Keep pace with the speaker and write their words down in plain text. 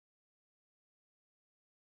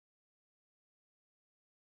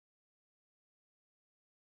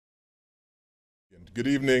Good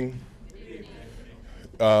evening.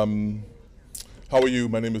 How are you?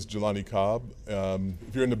 My name is Jelani Cobb.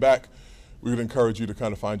 If you're in the back, we would encourage you to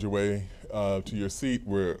kind of find your way to your seat.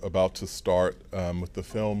 We're about to start with the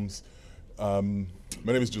films. My name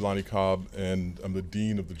is Jelani Cobb, and I'm the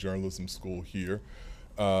Dean of the Journalism School here.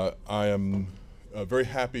 I am very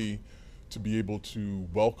happy to be able to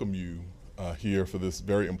welcome you here for this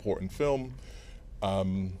very important film.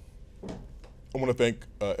 I want to thank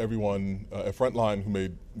everyone at Frontline who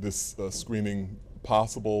made this screening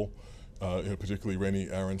possible, particularly Rainey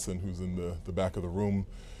Aronson, who's in the back of the room,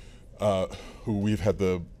 who we've had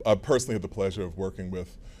I personally had the pleasure of working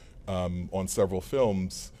with on several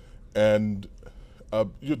films. And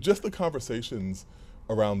just the conversations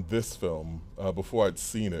around this film before I'd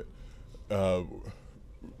seen it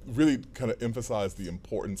really kind of emphasized the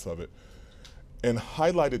importance of it and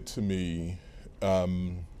highlighted to me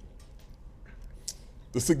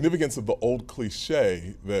the significance of the old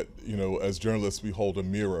cliche that, as journalists, we hold a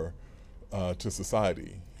mirror to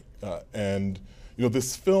society. And,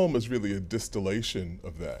 this film is really a distillation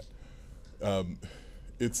of that.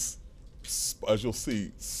 It's, as you'll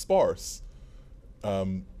see, sparse,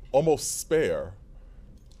 almost spare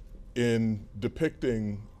in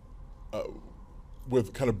depicting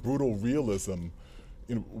with kind of brutal realism,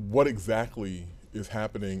 what exactly is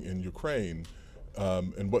happening in Ukraine.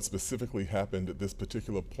 And what specifically happened at this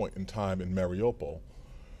particular point in time in Mariupol.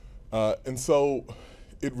 And so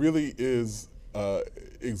it really is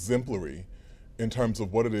exemplary in terms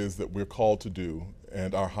of what it is that we're called to do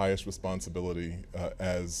and our highest responsibility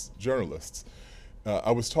as journalists.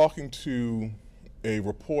 I was talking to a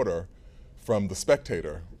reporter from The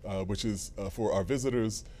Spectator, which is, for our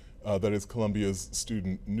visitors, that is Columbia's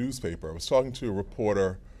student newspaper. I was talking to a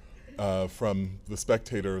reporter from The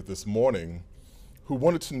Spectator this morning who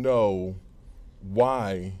wanted to know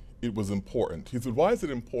why it was important. He said, why is it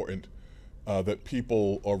important that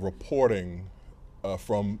people are reporting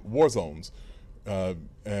from war zones?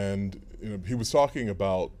 And he was talking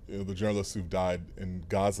about the journalists who've died in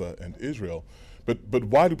Gaza and Israel, but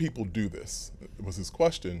why do people do this? Was his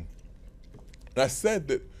question. And I said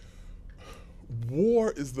that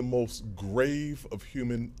war is the most grave of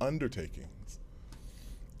human undertakings.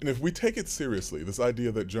 And if we take it seriously, this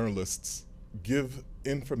idea that journalists give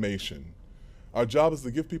information. Our job is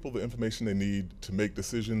to give people the information they need to make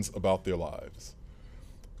decisions about their lives.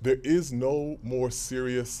 There is no more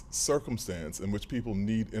serious circumstance in which people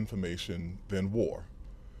need information than war.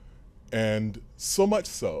 And so much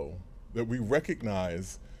so that we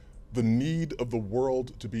recognize the need of the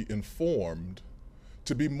world to be informed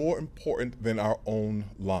to be more important than our own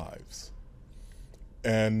lives.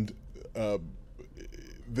 And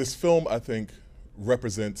this film, I think,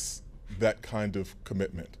 represents that kind of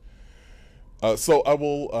commitment. So I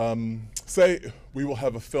will say we will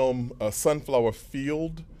have a film, Sunflower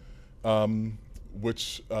Field,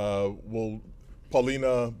 which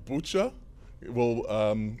Paulina Bucha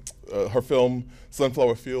her film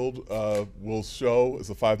Sunflower Field will show as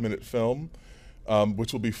a 5-minute film,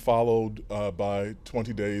 which will be followed by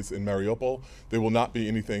 20 Days in Mariupol. There will not be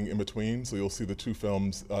anything in between, so you'll see the two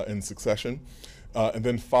films in succession. And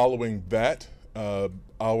then following that,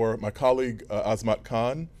 my colleague Azmat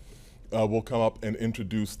Khan will come up and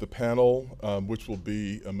introduce the panel, which will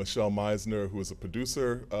be Michelle Meisner, who is a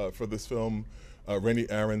producer for this film, Rainey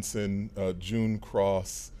Aronson, June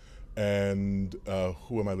Cross, and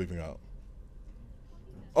who am I leaving out?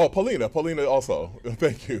 Oh, Paulina also,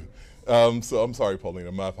 thank you. So I'm sorry,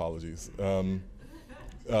 Paulina, my apologies.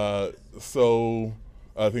 So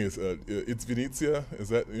I think it's Venezia. Is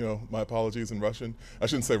that, my apologies in Russian? I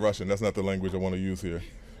shouldn't say Russian. That's not the language I want to use here.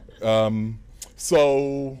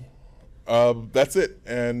 So that's it.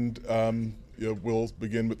 And we'll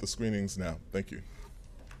begin with the screenings now. Thank you.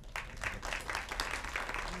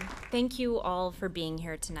 Thank you all for being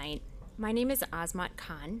here tonight. My name is Azmat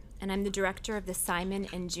Khan, and I'm the director of the Simon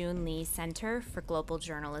and June Lee Center for Global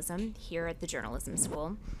Journalism here at the Journalism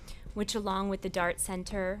School, which, along with the DART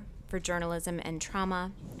Center for Journalism and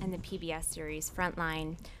Trauma and the PBS series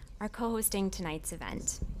Frontline, are co-hosting tonight's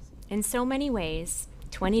event. In so many ways,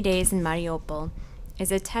 20 Days in Mariupol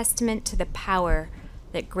is a testament to the power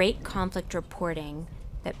that great conflict reporting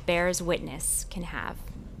that bears witness can have.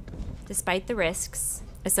 Despite the risks,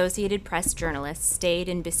 Associated Press journalists stayed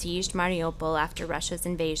in besieged Mariupol after Russia's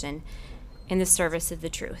invasion in the service of the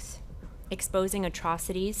truth, exposing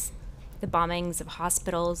atrocities, the bombings of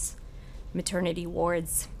hospitals, maternity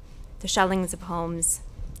wards, the shellings of homes,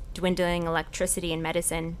 dwindling electricity and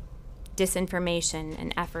medicine, disinformation,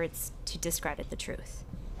 and efforts to discredit the truth.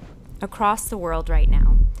 Across the world right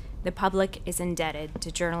now, the public is indebted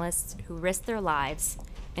to journalists who risk their lives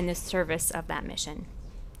in the service of that mission.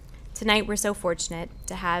 Tonight, we're so fortunate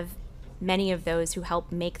to have many of those who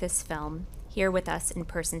helped make this film here with us in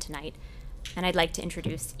person tonight, and I'd like to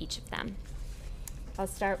introduce each of them. I'll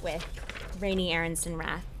start with Rainey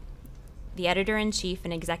Aronson-Rath, the editor-in-chief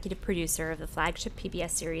and executive producer of the flagship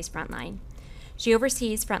PBS series Frontline. She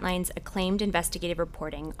oversees Frontline's acclaimed investigative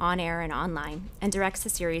reporting on air and online, and directs the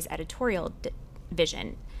series' editorial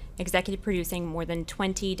vision, executive producing more than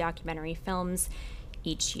 20 documentary films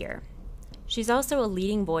each year. She's also a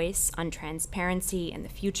leading voice on transparency and the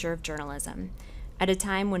future of journalism. At a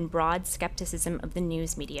time when broad skepticism of the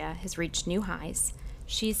news media has reached new highs,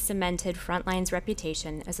 she's cemented Frontline's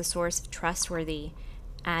reputation as a source of trustworthy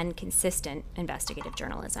and consistent investigative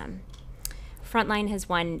journalism. Frontline has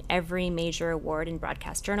won every major award in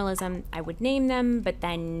broadcast journalism. I would name them, but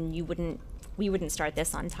then we wouldn't start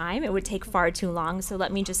this on time. It would take far too long, so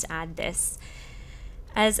let me just add this.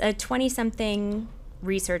 As a 20-something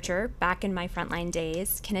researcher back in my Frontline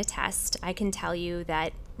days can attest, I can tell you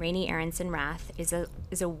that Rainey Aronson-Rath is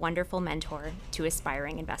a wonderful mentor to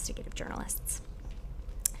aspiring investigative journalists.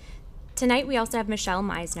 Tonight we also have Michelle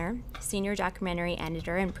Meisner, senior documentary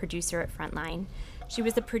editor and producer at Frontline. She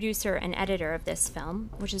was the producer and editor of this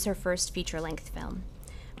film, which is her first feature-length film.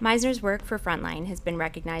 Meisner's work for Frontline has been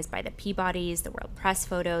recognized by the Peabodys, the World Press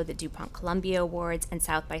Photo, the DuPont Columbia Awards, and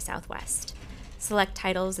South by Southwest. Select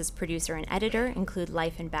titles as producer and editor include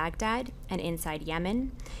Life in Baghdad and Inside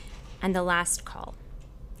Yemen, and The Last Call.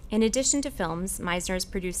 In addition to films, Meisner has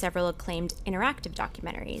produced several acclaimed interactive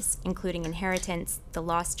documentaries, including Inheritance, The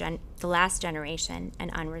Last Generation,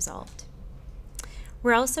 and Unresolved.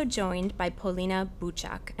 We're also joined by Polina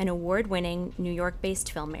Buchak, an award-winning New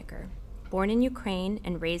York-based filmmaker. Born in Ukraine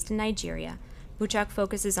and raised in Nigeria, Buchak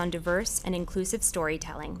focuses on diverse and inclusive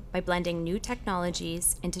storytelling by blending new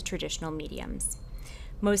technologies into traditional mediums.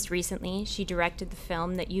 Most recently, she directed the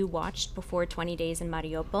film that you watched before 20 Days in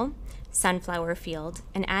Mariupol, Sunflower Field,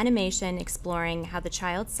 an animation exploring how the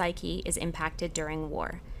child's psyche is impacted during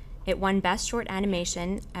war. It won Best Short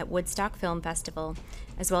Animation at Woodstock Film Festival,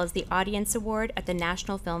 as well as the Audience Award at the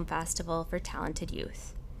National Film Festival for Talented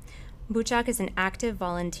Youth. Buchak is an active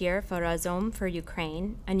volunteer for Razom for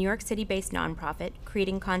Ukraine, a New York City-based nonprofit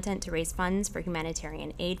creating content to raise funds for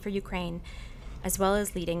humanitarian aid for Ukraine, as well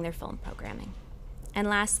as leading their film programming. And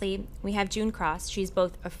lastly, we have June Cross. She's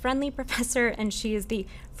both a friendly professor and she is the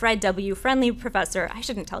Fred W. Friendly Professor, I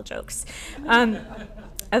shouldn't tell jokes,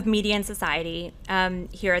 of Media and Society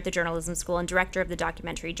here at the Journalism School and director of the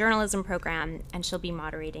Documentary Journalism Program, and she'll be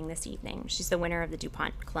moderating this evening. She's the winner of the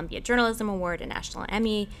DuPont Columbia Journalism Award, a National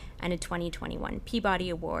Emmy, and a 2021 Peabody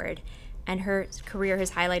Award, and her career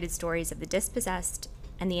has highlighted stories of the dispossessed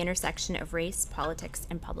and the intersection of race, politics,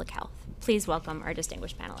 and public health. Please welcome our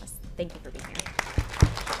distinguished panelists. Thank you for being here.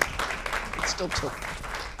 It's still took.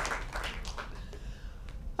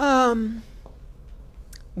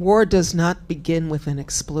 War does not begin with an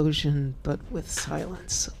explosion, but with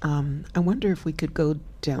silence. I wonder if we could go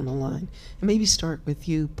down the line and maybe start with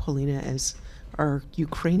you, Polina, as our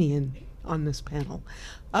Ukrainian on this panel.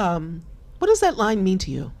 What does that line mean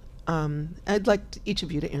to you? I'd like each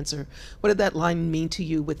of you to answer. What did that line mean to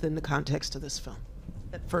you within the context of this film?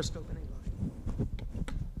 That first opening line.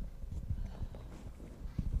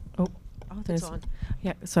 Oh, there's. on.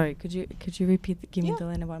 Yeah, sorry. Could you repeat? Give me Yeah. the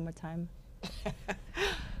line one more time.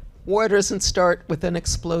 War doesn't start with an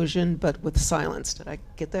explosion, but with silence. Did I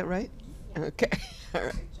get that right? Okay. All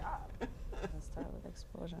right. Good job. Let's start with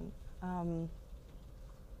explosion.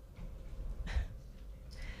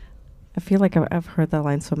 I feel like I've heard that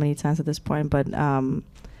line so many times at this point, but I'm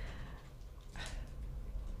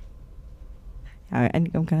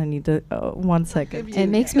gonna need to 1 second. It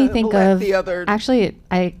makes me think let of, the other- actually,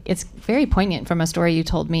 it's very poignant from a story you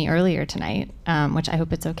told me earlier tonight, which I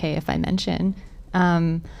hope it's okay if I mention.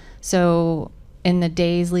 So in the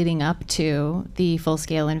days leading up to the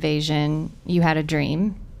full-scale invasion, you had a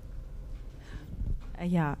dream.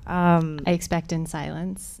 Yeah. I expect in the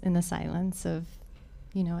silence of,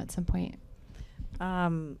 at some point.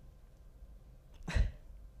 Yeah.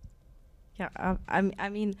 I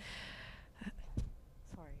mean.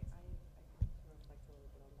 Sorry, I reflect a little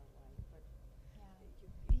bit on that line.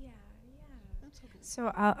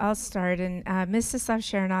 So I'll start. And Mstyslav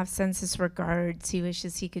Chernov sends his regards. He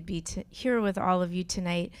wishes he could be here with all of you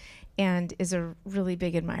tonight and is a really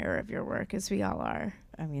big admirer of your work, as we all are.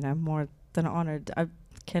 I mean, I'm more than honored.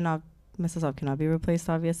 Mstyslav cannot be replaced,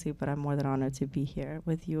 obviously, but I'm more than honored to be here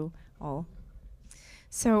with you all.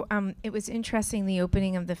 So it was interesting, the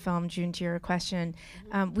opening of the film, June, to your question.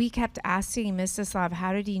 We kept asking Mstyslav,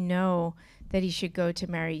 how did he know that he should go to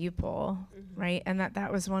Mariupol, right? And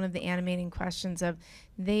that was one of the animating questions of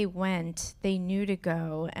they went, they knew to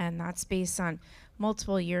go, and that's based on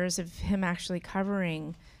multiple years of him actually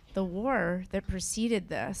covering the war that preceded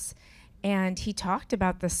this. And he talked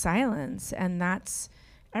about the silence, and that's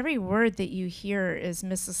every word that you hear is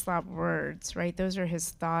Mstyslav words, right? Those are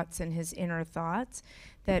his thoughts and his inner thoughts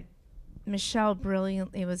that Michelle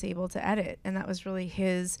brilliantly was able to edit, and that was really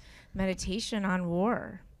his meditation on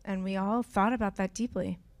war. And we all thought about that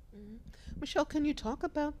deeply. Michelle, can you talk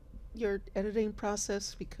about your editing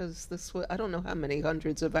process? Because this I don't know how many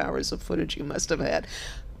hundreds of hours of footage you must have had,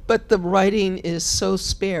 but the writing is so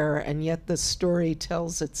spare, and yet the story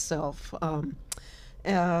tells itself.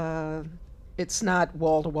 It's not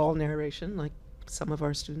wall-to-wall narration like some of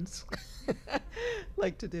our students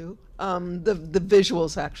like to do. The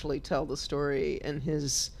visuals actually tell the story, and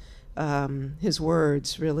his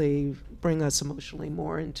words really bring us emotionally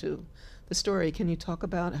more into the story. Can you talk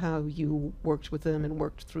about how you worked with them and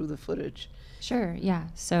worked through the footage? Sure, yeah.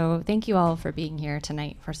 So thank you all for being here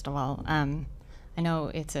tonight, first of all. I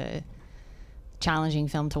know it's a challenging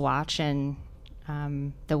film to watch, and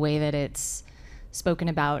the way that it's spoken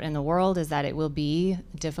about in the world is that it will be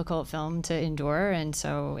a difficult film to endure, and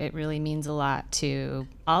so it really means a lot to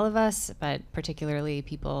all of us, but particularly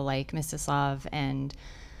people like Mstyslav and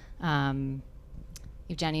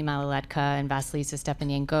Evgeny Maloletka and Vasilisa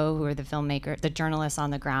Stepanenko, who are the journalists on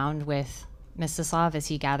the ground with Mstyslav as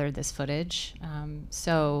he gathered this footage.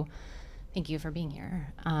 So thank you for being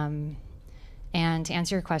here. And to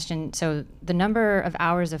answer your question, so the number of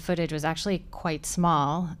hours of footage was actually quite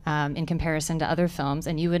small in comparison to other films,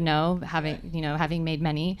 and you would know, having made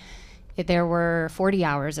many, there were 40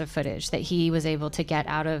 hours of footage that he was able to get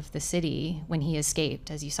out of the city when he escaped,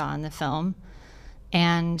 as you saw in the film.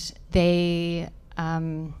 And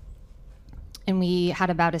and we had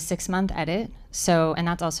about a 6-month edit, and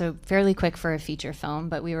that's also fairly quick for a feature film,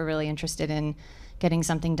 but we were really interested in getting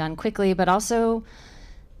something done quickly, but also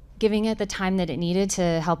giving it the time that it needed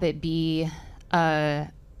to help it be a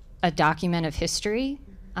document of history,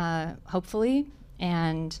 hopefully.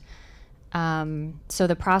 And so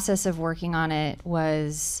the process of working on it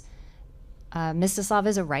was, Mstyslav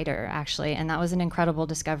is a writer, actually, and that was an incredible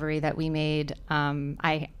discovery that we made,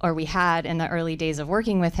 we had in the early days of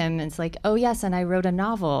working with him. It's like, oh yes, and I wrote a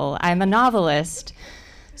novel. I'm a novelist.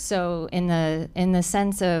 So in the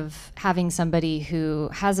sense of having somebody who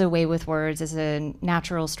has a way with words, is a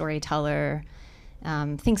natural storyteller,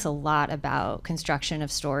 thinks a lot about construction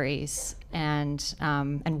of stories and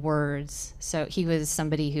words. So he was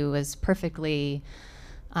somebody who was perfectly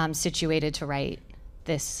situated to write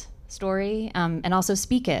this story and also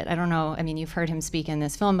speak it. I don't know, I mean, you've heard him speak in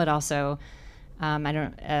this film, but also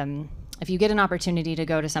if you get an opportunity to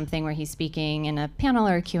go to something where he's speaking in a panel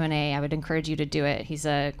or a Q&A, I would encourage you to do it. He's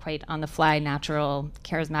a quite on-the-fly, natural,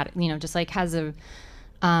 charismatic, just like has a,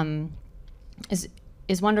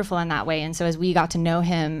 is wonderful in that way. And so as we got to know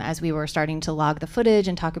him, as we were starting to log the footage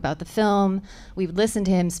and talk about the film, we would listen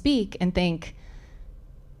to him speak and think,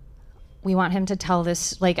 we want him to tell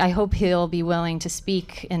this, like, I hope he'll be willing to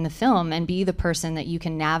speak in the film and be the person that you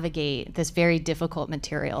can navigate this very difficult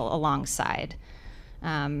material alongside.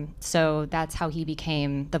 So that's how he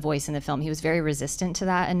became the voice in the film. He was very resistant to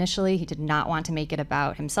that initially. He did not want to make it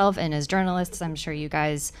about himself. And as journalists, I'm sure you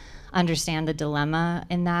guys understand the dilemma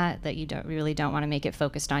in that you really don't want to make it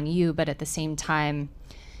focused on you, but at the same time,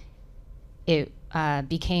 it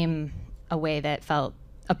became a way that felt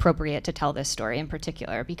appropriate to tell this story in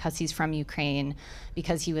particular, because he's from Ukraine,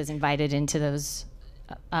 because he was invited into those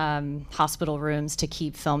hospital rooms to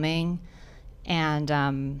keep filming, and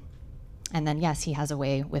then yes, he has a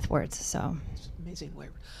way with words. So amazing way.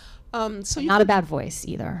 So not a bad voice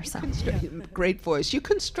either. So great voice. You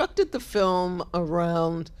constructed the film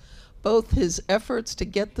around both his efforts to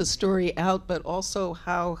get the story out, but also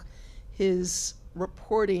how his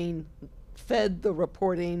reporting fed the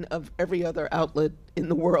reporting of every other outlet in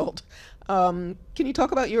the world. Can you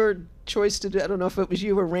talk about your choice to do, I don't know if it was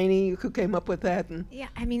you or Rainey who came up with that? Yeah,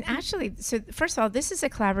 I mean, actually, so first of all, this is a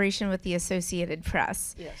collaboration with the Associated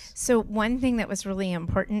Press. Yes. So one thing that was really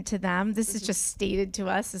important to them, this is just stated to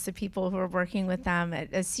us as the people who are working with them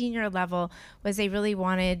at a senior level, was they really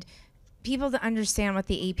wanted people to understand what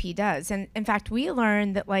the AP does. And in fact, we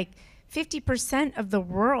learned that like 50% of the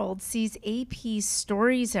world sees AP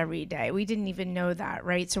stories every day. We didn't even know that,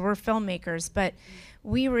 right? So we're filmmakers, but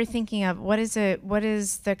we were thinking of what is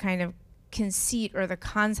the kind of conceit or the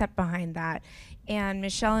concept behind that. And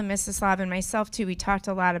Michelle and Mstyslav and myself too, we talked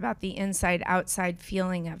a lot about the inside-outside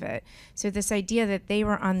feeling of it. So this idea that they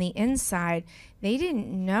were on the inside, they didn't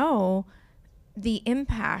know the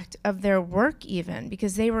impact of their work even,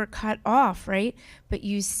 because they were cut off, right? But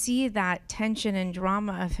you see that tension and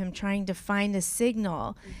drama of him trying to find a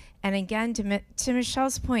signal. And again, to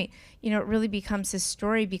Michelle's point, you know, it really becomes his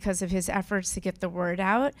story because of his efforts to get the word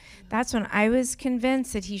out. That's when I was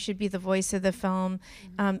convinced that he should be the voice of the film,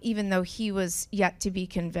 even though he was yet to be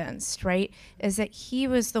convinced, right? Is that he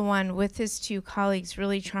was the one with his two colleagues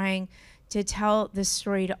really trying to tell this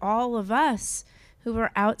story to all of us who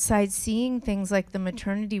were outside seeing things like the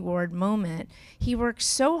maternity ward moment. He worked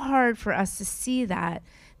so hard for us to see that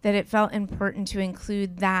it felt important to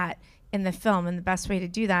include that in the film, and the best way to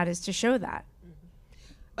do that is to show that.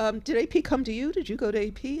 Did AP come to you? Did you go to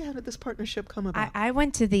AP? How did this partnership come about? I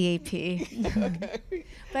went to the AP. Okay.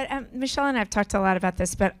 But Michelle and I have talked a lot about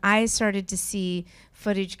this, but I started to see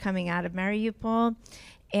footage coming out of Mariupol,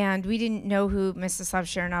 and we didn't know who Mstyslav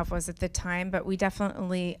Chernov was at the time, but we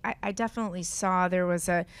definitely, I definitely saw there was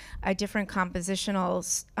a different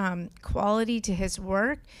compositional quality to his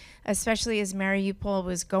work, especially as Mariupol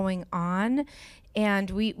was going on. And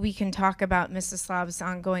we can talk about Mstislav's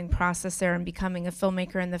ongoing process there and becoming a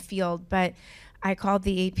filmmaker in the field, but I called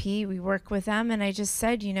the AP, we work with them, and I just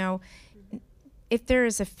said, you know, if there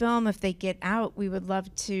is a film, if they get out, we would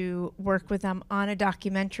love to work with them on a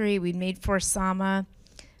documentary. We'd made For Sama.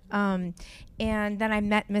 And then I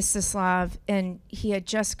met Mstyslav, and he had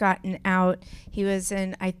just gotten out. He was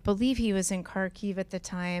in, I believe he was in Kharkiv at the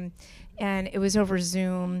time, and it was over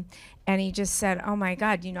Zoom. And he just said, oh my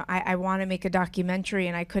God, you know, I want to make a documentary.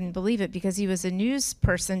 And I couldn't believe it because he was a news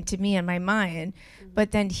person to me in my mind.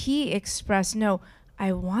 But then he expressed, no,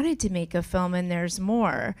 I wanted to make a film and there's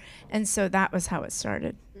more. And so that was how it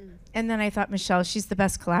started. And then I thought, Michelle, she's the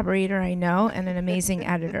best collaborator I know and an amazing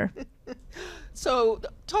editor. So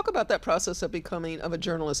talk about that process of a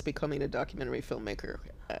journalist becoming a documentary filmmaker.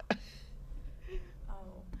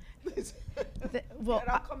 Well, and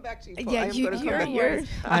I'll come back to you. Yeah, I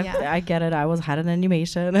get it. I had an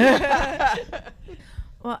animation.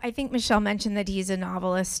 Well, I think Michelle mentioned that he's a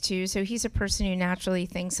novelist too. So he's a person who naturally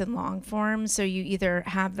thinks in long form. So you either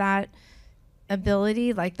have that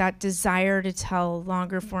ability, like that desire to tell a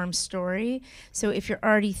longer form story. So if you're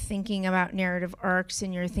already thinking about narrative arcs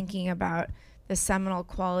and you're thinking about the seminal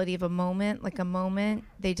quality of a moment, like a moment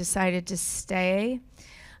they decided to stay,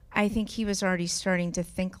 I think he was already starting to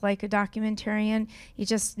think like a documentarian. He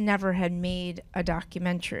just never had made a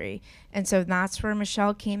documentary. And so that's where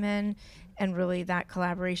Michelle came in, and really that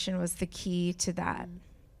collaboration was the key to that.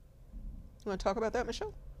 You want to talk about that,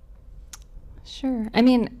 Michelle? Sure. I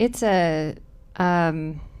mean, it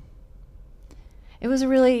was a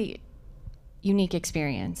really unique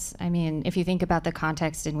experience. I mean, if you think about the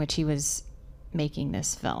context in which he was making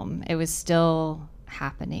this film, it was still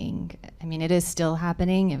happening. I mean, it is still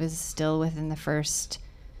happening. It was still within the first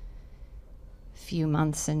few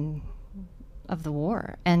months of the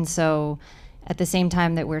war. And so at the same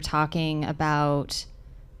time that we're talking about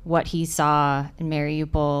what he saw in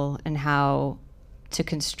Mariupol and how to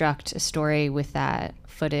construct a story with that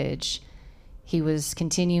footage, he was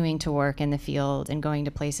continuing to work in the field and going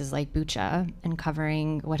to places like Bucha and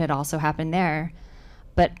covering what had also happened there,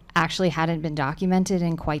 but actually hadn't been documented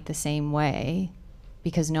in quite the same way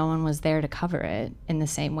because no one was there to cover it in the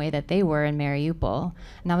same way that they were in Mariupol.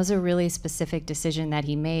 And that was a really specific decision that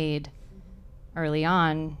he made early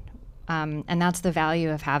on. And that's the value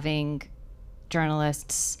of having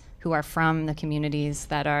journalists who are from the communities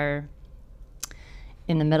that are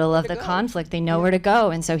in the middle of the conflict. They know where to go.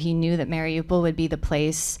 And so he knew that Mariupol would be the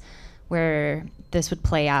place where this would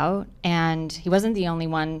play out. And he wasn't the only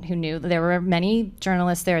one who knew. There were many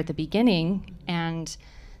journalists there at the beginning, and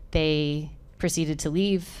they proceeded to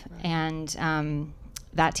leave. And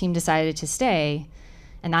that team decided to stay.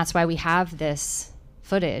 And that's why we have this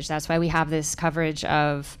footage. That's why we have this coverage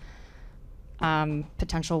of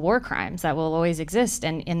potential war crimes that will always exist.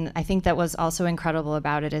 And I think that was also incredible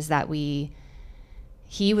about it is that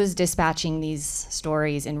he was dispatching these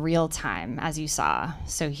stories in real time, as you saw.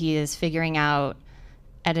 So he is figuring out,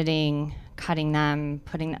 editing, cutting them,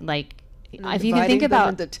 putting, like, if you can think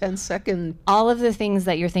about the 10-second, all of the things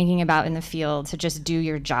that you're thinking about in the field to just do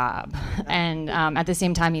your job. And at the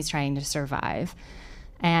same time, he's trying to survive.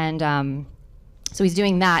 And so he's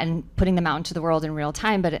doing that and putting them out into the world in real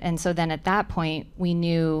time. And so then at that point, we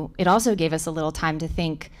knew it also gave us a little time to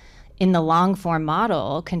think in the long form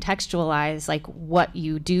model, contextualize like what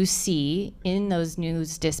you do see in those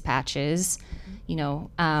news dispatches, you know,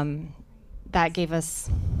 that gave us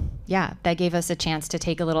a chance to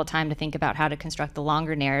take a little time to think about how to construct the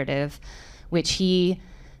longer narrative, which to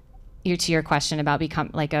your question about become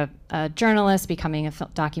like a journalist, becoming a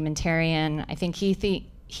documentarian, I think he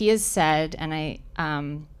he has said, and I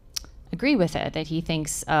agree with it, that he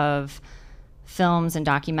thinks of films and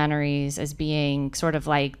documentaries as being sort of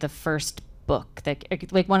like the first book, that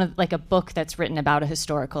like a book that's written about a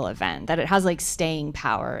historical event, that it has like staying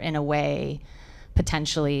power in a way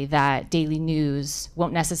potentially that daily news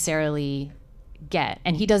won't necessarily get.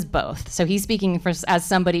 And he does both. So he's speaking as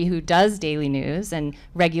somebody who does daily news and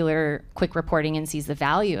regular quick reporting and sees the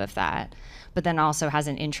value of that, but then also has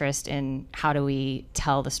an interest in how do we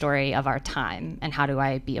tell the story of our time and how do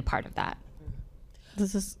I be a part of that.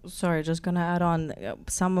 This is, sorry, just going to add on,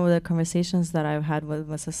 some of the conversations that I've had with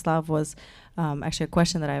Mstyslav was actually a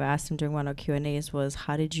question that I've asked him during one of Q&As was,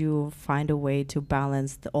 how did you find a way to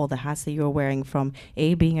balance all the hats that you're wearing from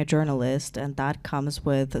A, being a journalist, and that comes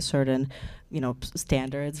with a certain,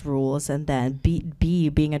 standards, rules, and then B,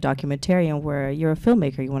 being a documentarian where you're a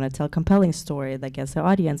filmmaker, you want to tell a compelling story that gets the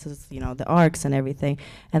audiences, the arcs and everything,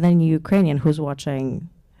 and then Ukrainian who's watching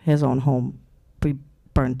his own home be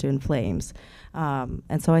burnt in flames.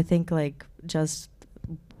 And so I think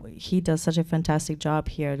he does such a fantastic job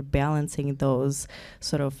here balancing those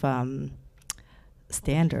sort of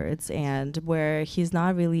standards, and where he's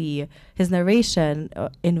not really, his narration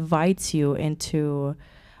invites you into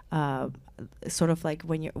sort of like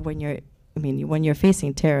when you're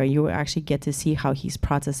facing terror, you actually get to see how he's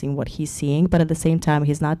processing what he's seeing, but at the same time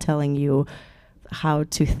he's not telling you how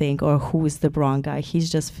to think or who is the wrong guy. He's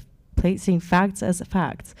just placing facts as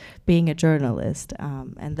facts, being a journalist,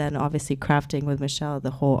 and then obviously crafting with Michelle the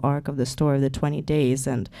whole arc of the story of the 20 days.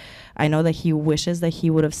 And I know that he wishes that he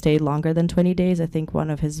would have stayed longer than 20 days. I think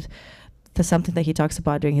something that he talks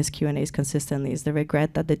about during his Q&As consistently is the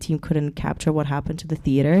regret that the team couldn't capture what happened to the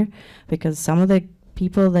theater, because some of the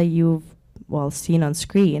people that you've seen on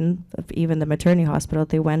screen, even the maternity hospital,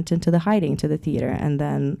 they went into the hiding to the theater, and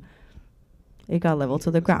then it got leveled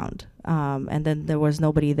to the ground. And then there was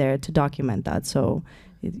nobody there to document that. So,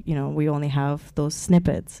 we only have those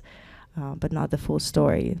snippets, but not the full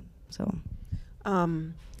story. So,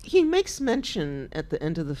 he makes mention at the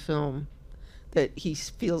end of the film that he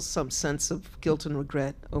feels some sense of guilt and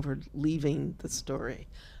regret over leaving the story.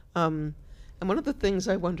 And one of the things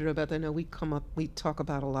I wonder about, I know we talk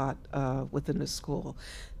about a lot within the school,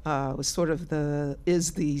 was sort of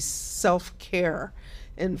the self-care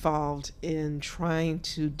involved in trying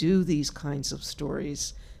to do these kinds of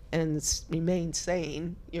stories and remain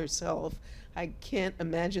sane yourself. I can't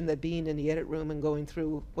imagine that being in the edit room and going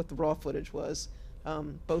through what the raw footage was,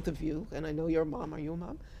 both of you, and I know you're a mom. Are you a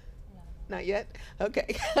mom? No. Not yet?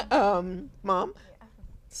 Okay. Mom?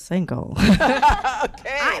 Single.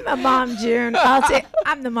 Okay. I'm a mom, June.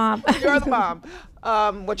 I'm the mom. You're the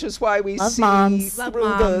mom, which is why we Love see moms.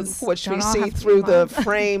 through the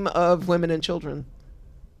frame of women and children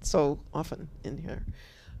so often in here.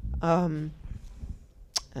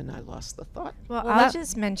 And I lost the thought. Well, I'll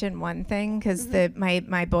just mention one thing, because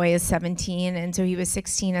my boy is 17, and so he was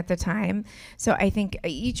 16 at the time. So I think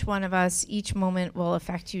each one of us, each moment will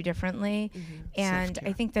affect you differently. And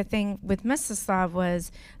I think the thing with Mstyslav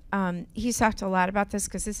was, he's talked a lot about this,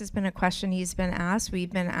 because this has been a question we've been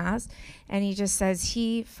asked, and he just says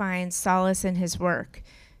he finds solace in his work.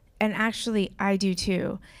 And actually, I do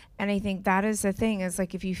too. And I think that is the thing, is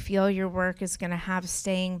like, if you feel your work is going to have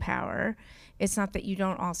staying power, it's not that you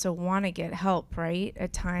don't also want to get help, right,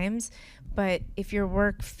 at times, but if your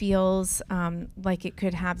work feels like it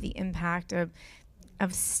could have the impact of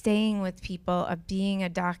staying with people, of being a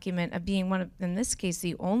document, of being one of, in this case,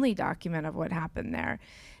 the only document of what happened there,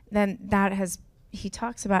 then he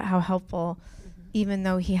talks about how helpful, even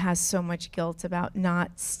though he has so much guilt about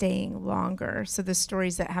not staying longer. So the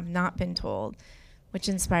stories that have not been told, which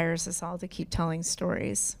inspires us all to keep telling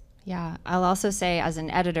stories. Yeah, I'll also say, as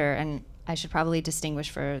an editor, and I should probably distinguish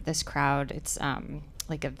for this crowd, it's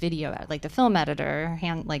like a video, like the film editor,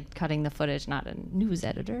 cutting the footage, not a news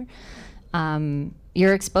editor.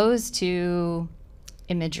 You're exposed to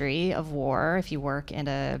imagery of war if you work in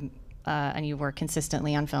and you work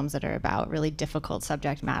consistently on films that are about really difficult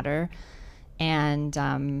subject matter.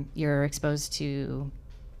 And you're exposed to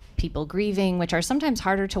people grieving, which are sometimes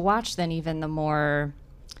harder to watch than even the more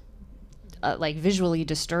visually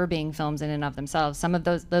disturbing films in and of themselves. Some of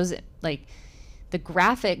those like the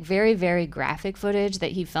graphic, very, very graphic footage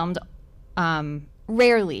that he filmed,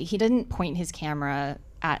 rarely, he didn't point his camera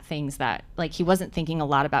at things that, like, he wasn't thinking a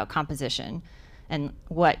lot about composition and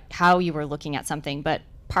how you were looking at something. But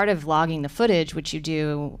part of logging the footage, which you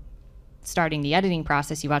do starting the editing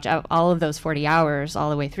process, you watch all of those 40 hours all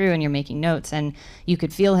the way through, and you're making notes, and you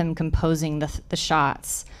could feel him composing the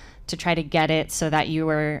shots to try to get it so that you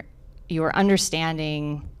were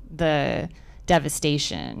understanding the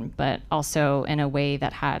devastation, but also in a way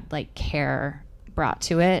that had like care brought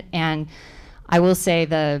to it. And I will say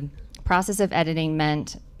the process of editing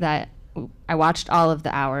meant that I watched all of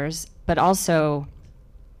the hours, but also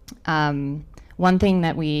one thing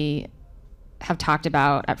that we have talked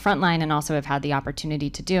about at Frontline and also have had the opportunity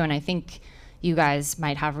to do, and I think you guys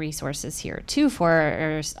might have resources here too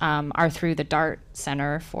for, are through the DART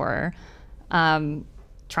Center for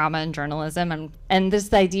Trauma and Journalism. And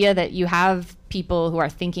this idea that you have people who are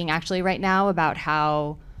thinking actually right now about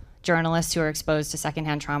how journalists who are exposed to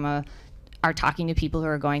secondhand trauma are talking to people who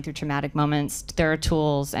are going through traumatic moments. There are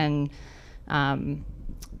tools and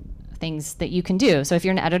things that you can do. So if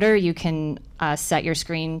you're an editor, you can set your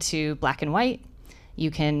screen to black and white.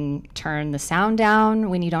 You can turn the sound down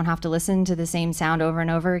when you don't have to listen to the same sound over and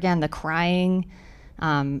over again. The crying.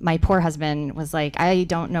 My poor husband was like, I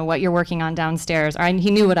don't know what you're working on downstairs. He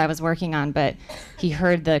knew what I was working on, but he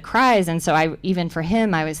heard the cries. And so even for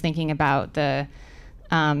him, I was thinking about the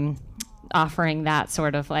offering that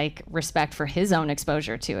sort of like respect for his own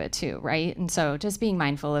exposure to it too, right? And so just being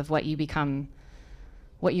mindful of what you become,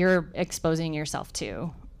 what you're exposing yourself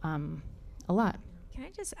to a lot. Can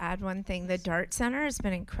I just add one thing? The DART Center has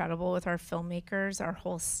been incredible with our filmmakers, our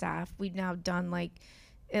whole staff. We've now done like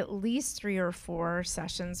at least 3 or 4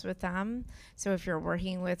 sessions with them. So if you're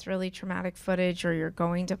working with really traumatic footage, or you're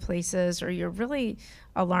going to places, or you're really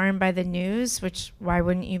alarmed by the news, which why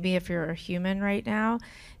wouldn't you be if you're a human right now?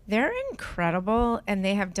 They're incredible, and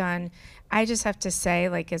they have done, I just have to say,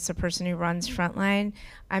 like as a person who runs Frontline,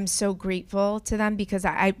 I'm so grateful to them, because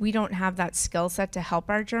we don't have that skill set to help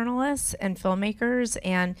our journalists and filmmakers,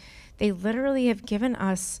 and they literally have given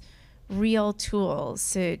us real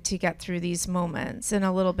tools to get through these moments in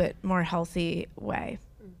a little bit more healthy way.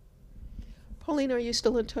 Pauline, are you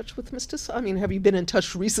still in touch with Mstyslav? I mean, have you been in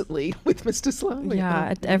touch recently with Mstyslav?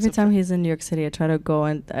 Yeah, every time he's in New York City, I try to go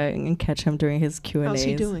and catch him during his Q&As. How's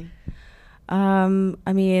he doing?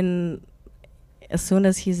 I mean, as soon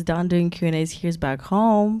as he's done doing Q&As, he's back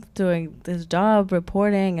home doing his job,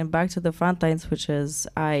 reporting, and back to the front lines, which is,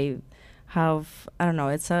 I don't know,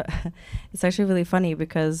 it's actually really funny,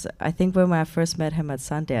 because I think when I first met him at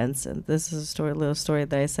Sundance, and this is a little story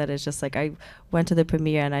that I said, it's just like I went to the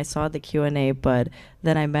premiere and I saw the Q&A, but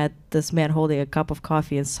then I met this man holding a cup of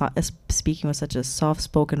coffee and speaking with such a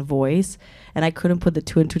soft-spoken voice, and I couldn't put the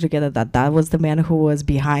 2 and 2 together that was the man who was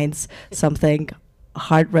behind something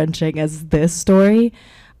heart-wrenching as this story.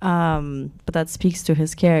 But that speaks to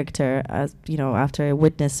his character, as you know, after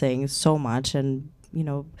witnessing so much and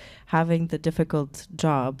having the difficult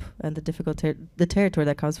job and the territory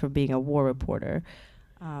that comes from being a war reporter.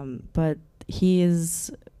 But he is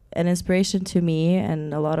an inspiration to me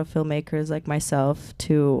and a lot of filmmakers like myself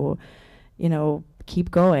to,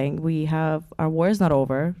 keep going. Our war is not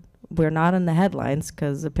over. We're not in the headlines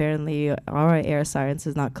because apparently our air science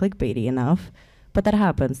is not clickbaity enough. But that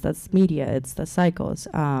happens. That's media. It's the cycles.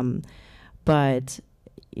 But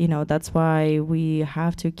that's why we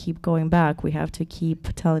have to keep going back. We have to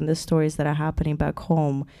keep telling the stories that are happening back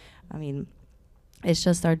home. I mean, it's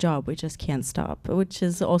just our job. We just can't stop, which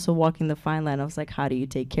is also walking the fine line of like, how do you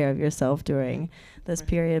take care of yourself during this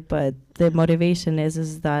period? But the motivation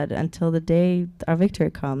is that until the day our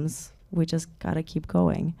victory comes, we just got to keep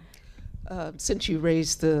going. Since you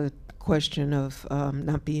raised the question of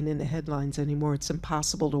not being in the headlines anymore, it's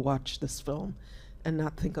impossible to watch this film and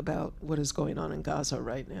not think about what is going on in Gaza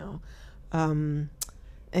right now.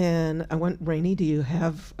 And I want, Rainey, do you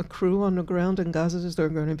have a crew on the ground in Gaza? Is there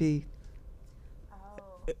going to be?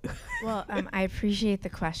 Well, I appreciate the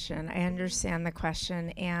question. I understand the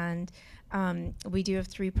question. And we do have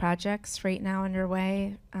 3 projects right now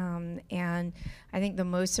underway. And I think the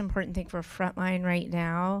most important thing for Frontline right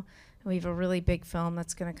now, we have a really big film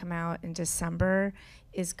that's going to come out in December,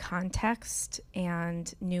 is context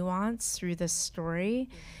and nuance through this story.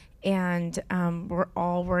 And we're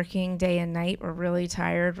all working day and night. We're really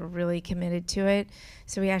tired. We're really committed to it.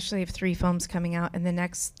 So we actually have 3 films coming out in the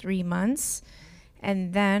next 3 months.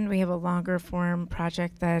 And then we have a longer form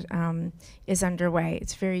project that is underway.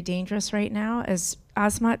 It's very dangerous right now. As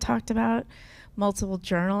Azmat talked about, multiple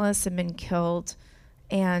journalists have been killed.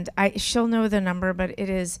 And she'll know the number, but it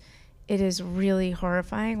is really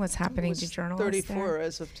horrifying what's happening to journalists 34 there.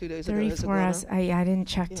 as of 2 days ago. 34 I didn't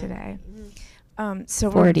check today.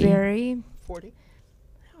 So 40. we're 40.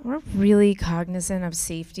 We're really cognizant of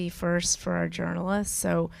safety first for our journalists.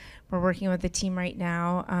 So we're working with the team right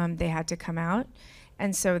now. They had to come out.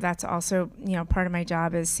 And so that's also, part of my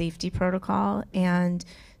job is safety protocol. And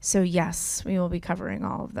so yes, we will be covering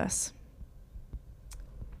all of this.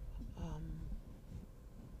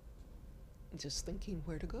 Just thinking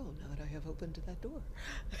where to go now that I have opened that door.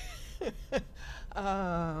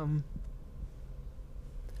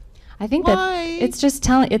 I think Why? that it's just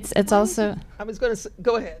telling. It's also. I was going to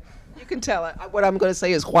go ahead. You can tell it. What I'm going to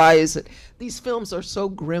say is, why is it? These films are so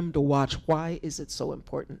grim to watch. Why is it so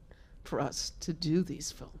important for us to do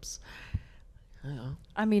these films?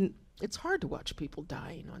 I mean, it's hard to watch people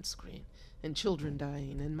dying on screen, and children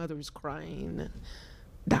dying, and mothers crying and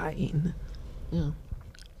dying. Yeah.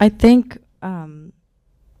 I think, and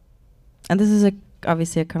this is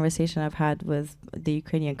obviously a conversation I've had with the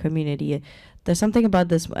Ukrainian community. There's something about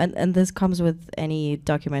this, and this comes with any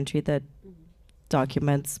documentary that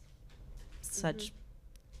documents such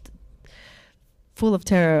full of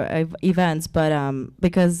terror events, but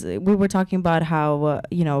because we were talking about how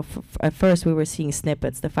at first we were seeing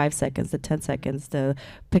snippets, the 5 seconds, the 10 seconds, the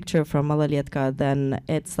picture from Malaletka, then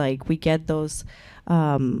it's like we get those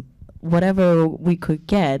whatever we could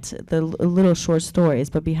get, the little short stories,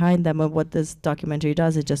 but behind them, and what this documentary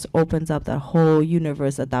does, it just opens up that whole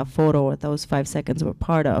universe that that photo or those 5 seconds were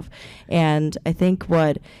part of. And I think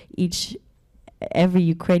what every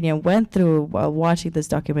Ukrainian went through while watching this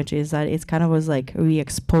documentary is that it kind of was like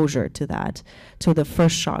re-exposure to that, to the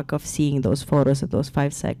first shock of seeing those photos of those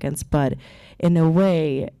 5 seconds. But in a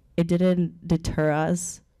way, it didn't deter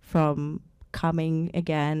us from coming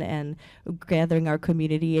again and gathering our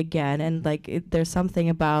community again. And like there's something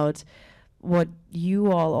about what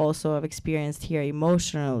you all also have experienced here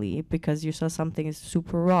emotionally, because you saw something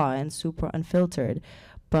super raw and super unfiltered.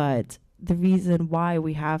 But the reason why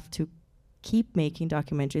we have to keep making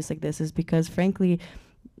documentaries like this is because, frankly,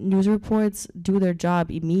 news reports do their job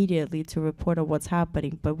immediately to report on what's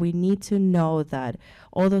happening, but we need to know that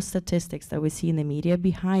all those statistics that we see in the media,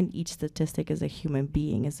 behind each statistic is a human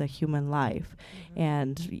being, is a human life.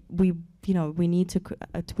 And we need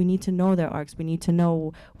to know their arcs, we need to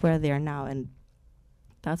know where they are now, and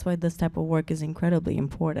that's why this type of work is incredibly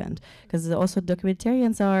important, because also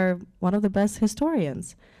documentarians are one of the best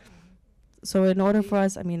historians. So in order for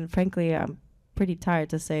us, I mean, frankly, I'm pretty tired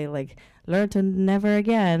to say, like, learn to never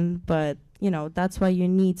again, but, that's why you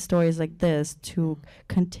need stories like this to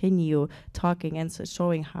continue talking and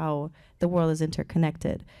showing how the world is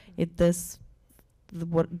interconnected.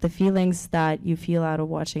 The feelings that you feel out of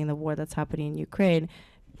watching the war that's happening in Ukraine,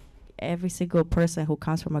 every single person who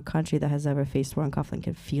comes from a country that has ever faced war and conflict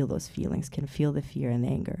can feel those feelings, can feel the fear and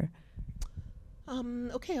anger.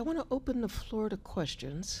 Okay, I want to open the floor to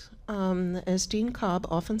questions. As Dean Cobb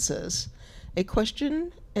often says, a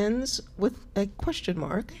question ends with a question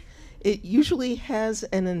mark. It usually has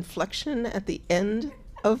an inflection at the end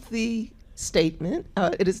of the statement.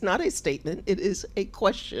 It is not a statement, it is a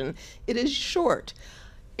question. It is short.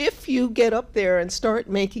 If you get up there and start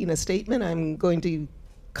making a statement, I'm going to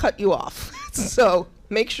cut you off. So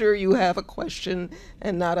make sure you have a question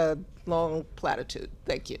and not a long platitude.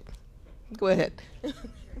 Thank you. Go ahead.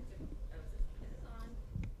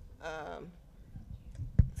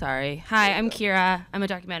 Sorry. Hi, I'm Kira. I'm a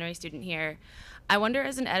documentary student here. I wonder,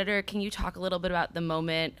 as an editor, can you talk a little bit about the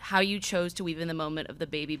moment, how you chose to weave in the moment of the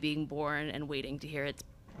baby being born and waiting to hear its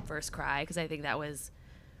first cry? Because I think that was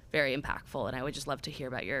very impactful, and I would just love to hear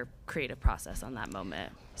about your creative process on that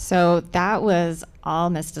moment. So that was all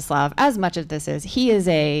Mstyslav. As much as this is, he is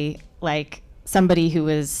somebody who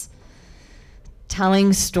was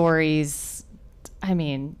telling stories. I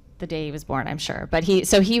mean, the day he was born, I'm sure. But he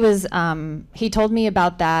told me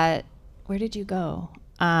about that. Where did you go?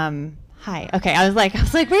 Hi. Okay. I was like,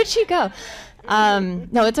 where'd she go?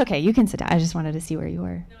 No, it's okay. You can sit down. I just wanted to see where you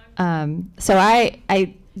were. That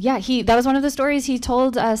was one of the stories he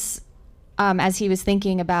told us as he was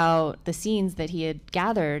thinking about the scenes that he had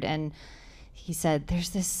gathered. And he said,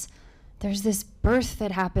 there's this birth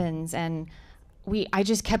that happens, and I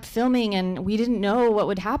just kept filming, and we didn't know what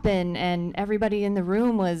would happen, and everybody in the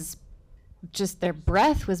room was just, their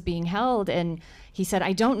breath was being held. And he said,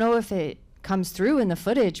 I don't know if it comes through in the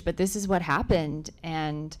footage, but this is what happened.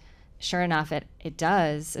 And sure enough, it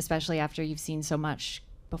does, especially after you've seen so much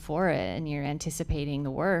before it and you're anticipating the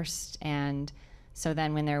worst. And so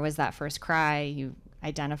then when there was that first cry, you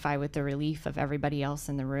identify with the relief of everybody else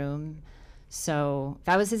in the room. So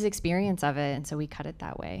that was his experience of it, and so we cut it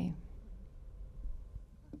that way.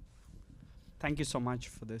 Thank you so much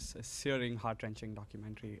for this searing, heart-wrenching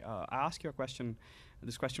documentary. I ask you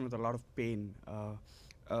this question with a lot of pain.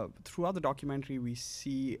 Throughout the documentary, we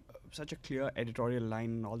see such a clear editorial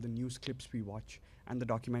line in all the news clips we watch and the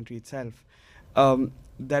documentary itself.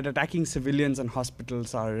 that attacking civilians and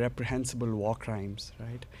hospitals are reprehensible war crimes,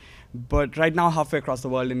 right? But right now, halfway across the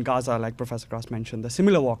world, in Gaza, like Professor Cross mentioned, there's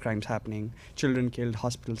similar war crimes happening, children killed,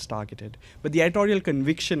 hospitals targeted. But the editorial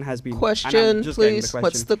conviction has been... Question, please.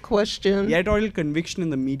 What's the question? The editorial conviction in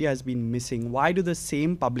the media has been missing. Why do the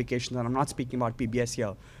same publications, and I'm not speaking about PBS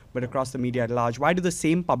here, but across the media at large, why do the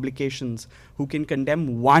same publications who can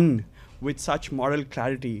condemn one with such moral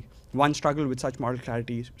clarity, one struggle with such moral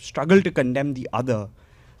clarity, struggle to condemn the other?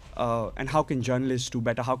 And how can journalists do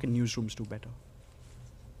better? How can newsrooms do better?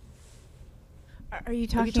 Are you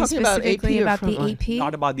talking specifically about the AP?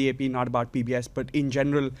 Not about the AP, not about PBS, but in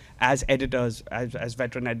general, as editors, as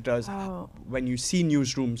veteran editors, when you see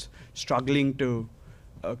newsrooms struggling to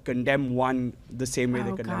condemn one the same way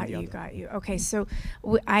they condemn the other. Got you. Okay, so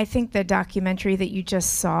I think the documentary that you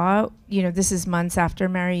just saw, this is months after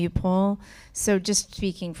Mariupol. So just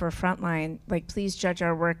speaking for Frontline, like, please judge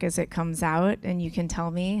our work as it comes out, and you can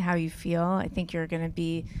tell me how you feel. I think you're going to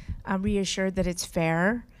be reassured that it's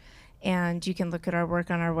fair. And you can look at our work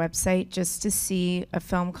on our website just to see a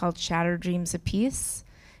film called Shattered Dreams of Peace.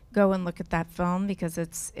 Go and look at that film because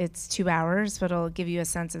it's 2 hours, but it'll give you a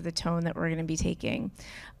sense of the tone that we're going to be taking.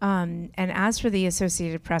 And as for the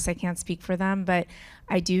Associated Press, I can't speak for them, but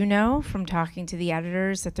I do know from talking to the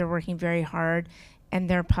editors that they're working very hard and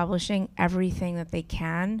they're publishing everything that they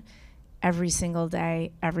can every single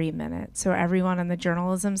day, every minute. So everyone on the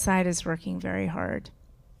journalism side is working very hard.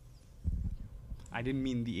 I didn't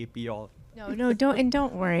mean the AP all. No,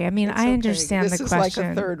 don't worry. I mean, It's I okay. understand the question. This is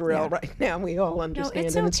like a third rail right now. We all understand,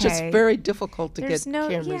 it's and it's just okay. very difficult to get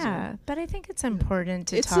cameras Yeah, on. but I think it's important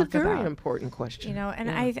to It's talk about. It's a very important question.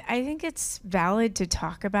 And I think it's valid to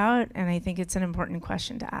talk about, and I think it's an important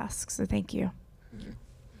question to ask. So thank you.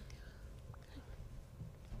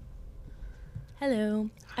 Hello,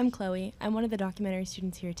 I'm Chloe. I'm one of the documentary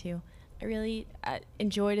students here too. I really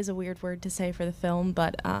enjoyed is a weird word to say for the film,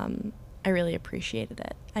 but I really appreciated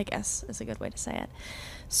it, I guess is a good way to say it.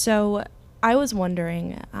 So I was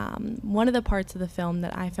wondering, one of the parts of the film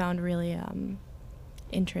that I found really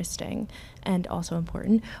interesting and also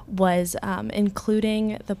important was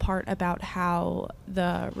including the part about how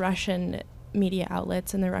the Russian media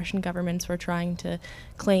outlets and the Russian governments were trying to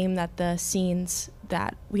claim that the scenes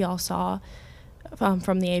that we all saw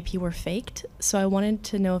from the AP were faked. So I wanted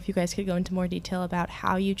to know if you guys could go into more detail about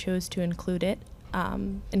how you chose to include it.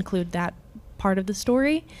 Include that part of the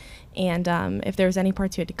story, and if there was any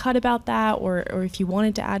parts you had to cut about that, or if you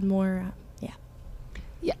wanted to add more.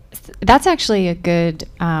 Yeah, that's actually a good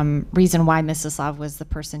reason why Mstyslav was the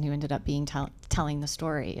person who ended up being telling the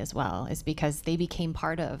story as well, is because they became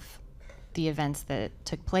part of the events that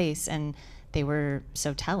took place, and they were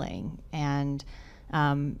so telling. And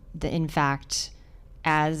in fact,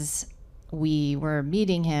 as we were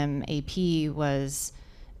meeting him, AP was,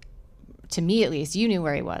 to me at least, you knew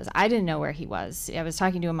where he was. I didn't know where he was. I was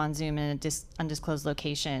talking to him on Zoom in an undisclosed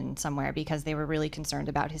location somewhere because they were really concerned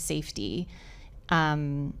about his safety.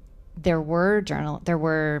 There were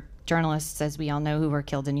journalists, as we all know, who were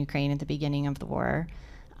killed in Ukraine at the beginning of the war.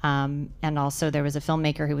 And also there was a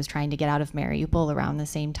filmmaker who was trying to get out of Mariupol around the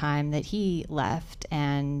same time that he left,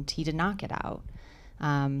 and he did not get out.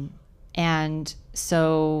 And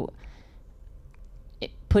so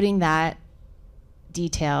putting that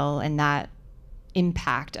detail and that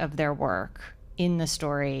impact of their work in the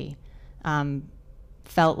story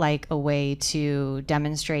felt like a way to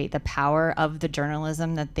demonstrate the power of the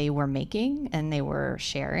journalism that they were making and they were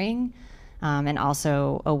sharing, and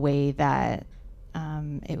also a way that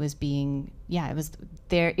it was being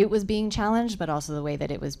challenged, but also the way that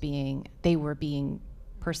they were being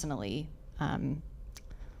personally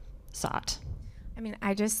sought. I mean,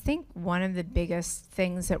 I just think one of the biggest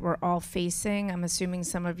things that we're all facing, I'm assuming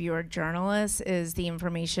some of you are journalists, is the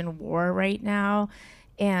information war right now,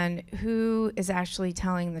 and who is actually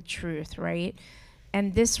telling the truth, right?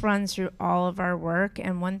 And this runs through all of our work.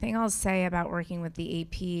 And one thing I'll say about working with the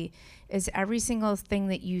AP is every single thing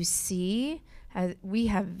that you see, we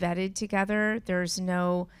have vetted together. There's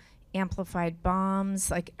no amplified bombs,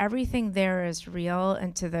 like everything there is real.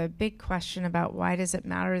 And to the big question about why does it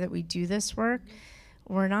matter that we do this work,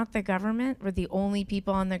 we're not the government. We're the only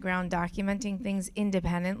people on the ground documenting things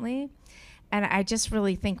independently. And I just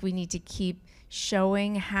really think we need to keep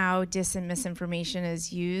showing how dis and misinformation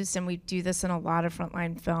is used. And we do this in a lot of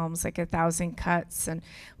frontline films, like 1,000 Cuts. And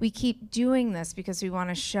we keep doing this because we want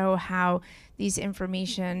to show how these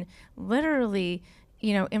information, literally,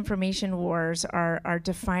 information wars are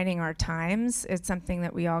defining our times. It's something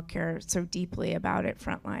that we all care so deeply about at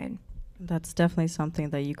Frontline. That's definitely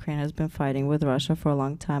something that Ukraine has been fighting with Russia for a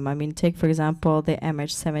long time. I mean, take, for example, the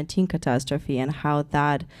MH17 catastrophe and how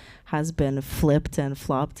that has been flipped and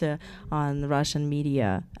flopped on Russian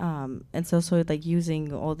media. And so like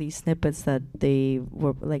using all these snippets that they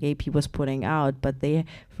were, like AP was putting out, but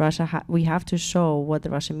we have to show what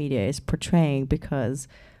the Russian media is portraying, because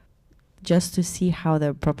just to see how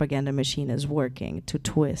the propaganda machine is working to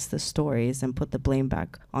twist the stories and put the blame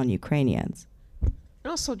back on Ukrainians. And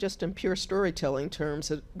also, just in pure storytelling terms,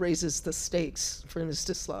 it raises the stakes for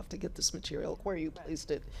Mstyslav to get this material. Where you placed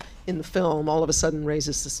it in the film, all of a sudden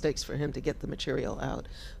raises the stakes for him to get the material out.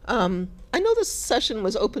 I know this session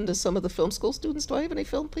was open to some of the film school students. Do I have any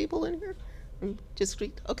film people in here?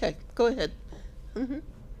 Okay, go ahead.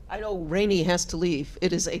 I know Rainey has to leave.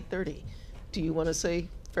 It is 8:30. Do you want to say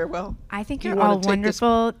farewell? I think Do you you're wanna all take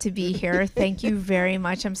wonderful to be here. Thank you very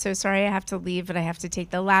much. I'm so sorry I have to leave, but I have to take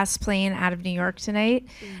the last plane out of New York tonight.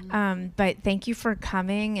 But thank you for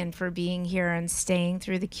coming and for being here and staying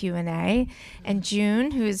through the Q&A. And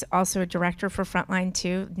June, who is also a director for Frontline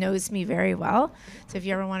 2, knows me very well. So if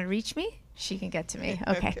you ever want to reach me, she can get to me.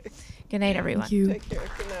 Okay. Good night, everyone. Thank you. Take care.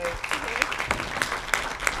 Good night.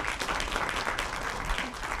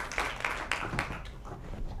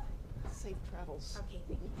 Safe travels. Okay,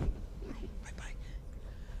 thank you. Bye-bye.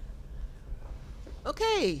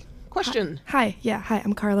 Okay, question. Hi,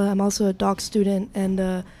 I'm Carla. I'm also a doc student,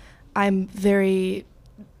 and I'm very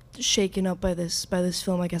shaken up by this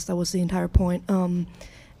film. I guess that was the entire point. And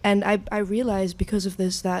I realized because of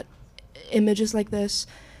this that images like this,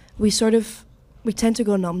 we tend to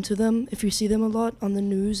go numb to them if you see them a lot on the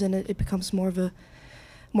news, and it becomes more of a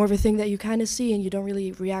thing that you kind of see and you don't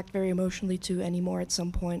really react very emotionally to anymore at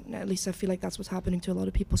some point. At least I feel like that's what's happening to a lot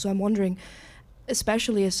of people. So I'm wondering,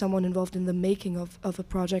 especially as someone involved in the making of a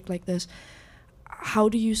project like this, how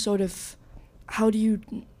do you,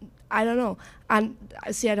 I don't know, and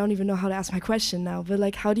see, I don't even know how to ask my question now, but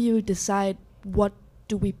like, how do you decide what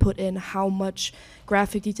do we put in, how much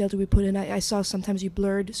graphic detail do we put in? I saw sometimes you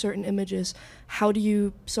blurred certain images. How do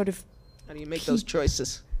you make those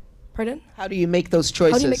choices? Pardon? How do you make those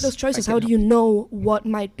choices? How do you make those choices? How do you know what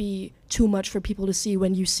might be too much for people to see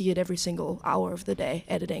when you see it every single hour of the day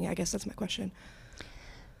editing? I guess that's my question.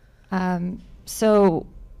 So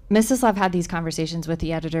Mstyslav had these conversations with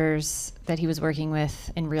the editors that he was working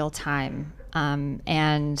with in real time.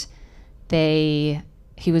 And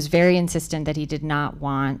he was very insistent that he did not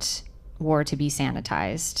want war to be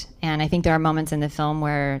sanitized. And I think there are moments in the film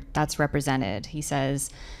where that's represented. He says,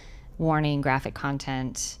 warning, graphic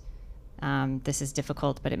content, this is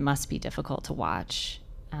difficult, but it must be difficult to watch.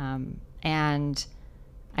 And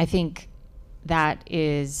I think that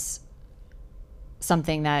is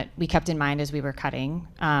something that we kept in mind as we were cutting.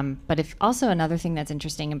 But if also another thing that's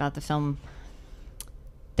interesting about the film,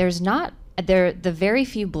 the very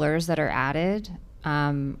few blurs that are added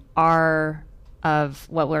are of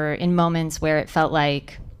what were in moments where it felt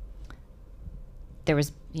like there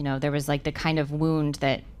was like the kind of wound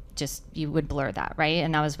that just you would blur that, right?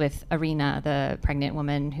 And that was with Irina, the pregnant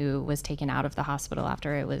woman who was taken out of the hospital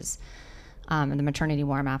after it was in the maternity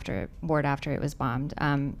ward after it was bombed.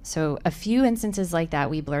 So a few instances like that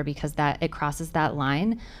we blur because that it crosses that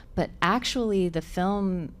line, but actually the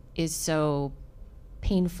film is so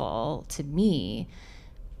painful to me,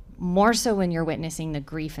 more so when you're witnessing the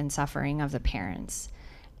grief and suffering of the parents.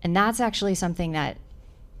 And that's actually something that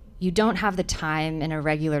you don't have the time in a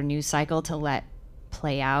regular news cycle to let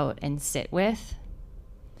play out and sit with.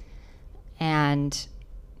 And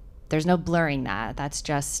there's no blurring that. That's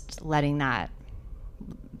just letting that,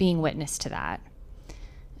 being witness to that.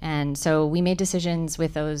 And so we made decisions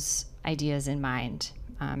with those ideas in mind,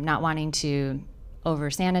 not wanting to over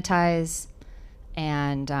sanitize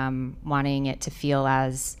and wanting it to feel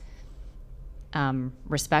as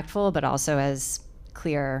respectful, but also as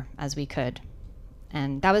clear as we could.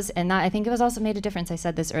 And that I think it was also made a difference. I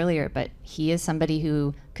said this earlier, but he is somebody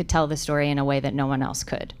who could tell the story in a way that no one else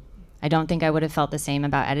could. I don't think I would have felt the same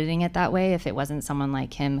about editing it that way if it wasn't someone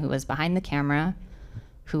like him who was behind the camera,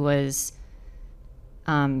 who was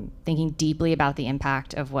thinking deeply about the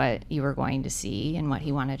impact of what you were going to see and what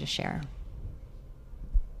he wanted to share.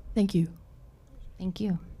 Thank you. Thank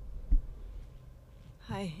you.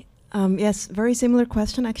 Hi. Yes, very similar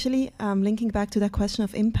question actually. Linking back to that question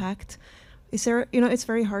of impact, is there, it's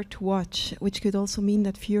very hard to watch, which could also mean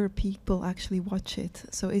that fewer people actually watch it.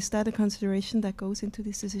 So is that a consideration that goes into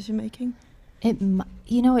this decision making?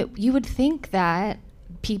 You would think that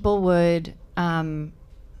people would. I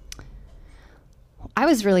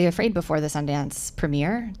was really afraid before the Sundance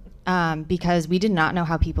premiere because we did not know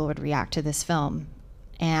how people would react to this film,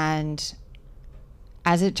 and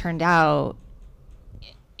as it turned out,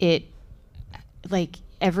 it like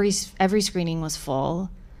every screening was full.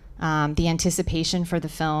 The anticipation for the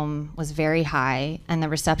film was very high, and the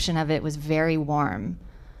reception of it was very warm,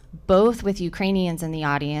 both with Ukrainians in the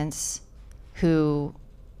audience, who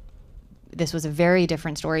this was a very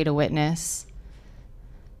different story to witness.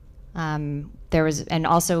 There was, and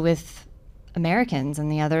also with Americans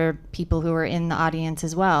and the other people who were in the audience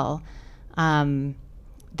as well.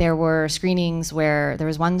 There were screenings where, there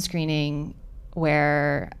was one screening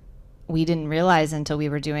where we didn't realize until we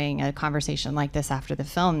were doing a conversation like this after the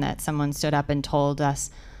film that someone stood up and told us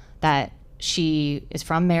that she is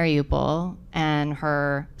from Mariupol and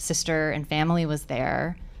her sister and family was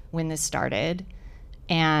there when this started.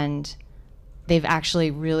 And they've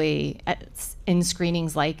actually really, in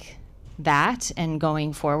screenings like that and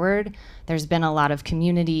going forward, there's been a lot of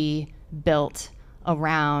community built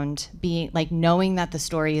around being, like, knowing that the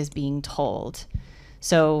story is being told.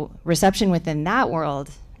 So reception within that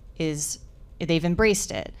world is, they've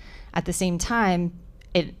embraced it. At the same time,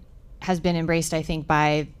 it has been embraced, I think,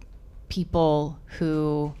 by people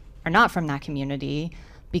who are not from that community,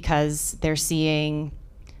 because they're seeing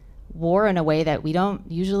war in a way that we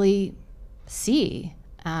don't usually see.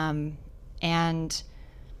 And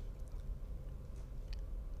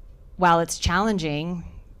while it's challenging,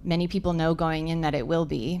 many people know going in that it will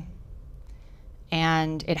be.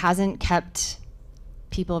 And it hasn't kept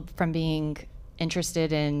people from being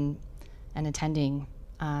interested in and attending.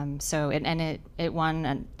 It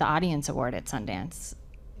won the audience award at Sundance.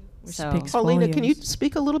 So, Paulina, can you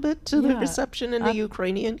speak a little bit to the reception in the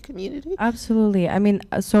Ukrainian community? Absolutely. I mean,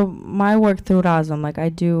 so my work through Razom, like I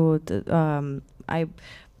do, I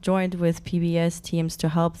joined with PBS teams to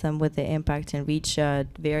help them with the impact and reach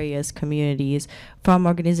various communities from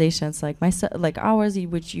organizations like ours,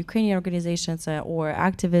 which Ukrainian organizations or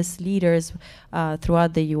activist leaders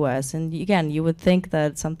throughout the U.S. And again, you would think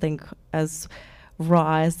that something as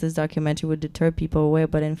raw as this documentary would deter people away,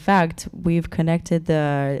 but in fact, we've connected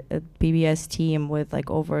the PBS team with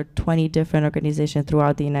like over 20 different organizations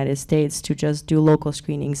throughout the United States to just do local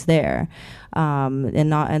screenings there,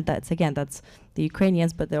 and that's the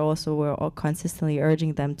Ukrainians, but we're all consistently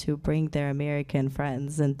urging them to bring their American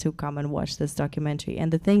friends and to come and watch this documentary.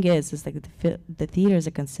 And the thing is like the theaters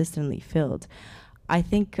are consistently filled. I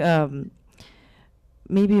think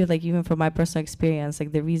maybe like even from my personal experience,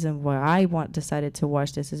 like the reason why I decided to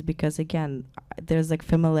watch this is because, again, there's like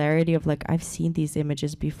familiarity of like, I've seen these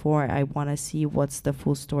images before. I want to see what's the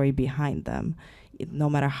full story behind them, no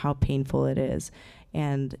matter how painful it is.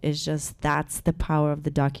 And it's just, that's the power of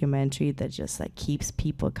the documentary that just like keeps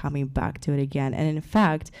people coming back to it again. And in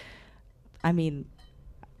fact, I mean,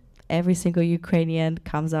 every single Ukrainian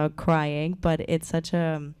comes out crying, but it's such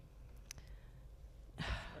a,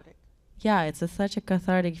 such a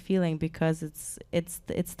cathartic feeling, because it's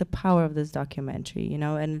the power of this documentary, you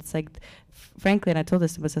know. And it's like, frankly, and I told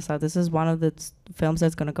this to Mstyslav, this is one of the films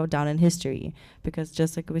that's going to go down in history, because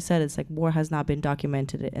just like we said, it's like war has not been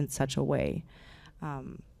documented in such a way.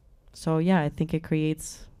 So yeah, I think it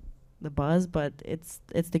creates the buzz, but it's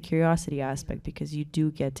the curiosity aspect, because you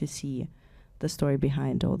do get to see the story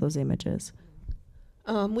behind all those images.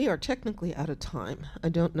 We are technically out of time. I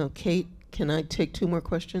don't know, Kate, can I take 2 more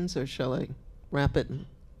questions, or shall I wrap it?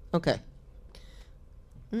 Okay.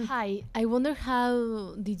 Hi, I wonder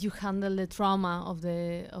how did you handle the trauma of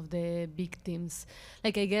the victims?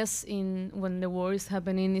 Like, I guess when the war is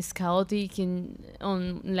happening, it's chaotic,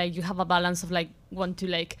 like you have a balance of like want to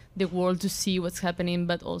like the world to see what's happening,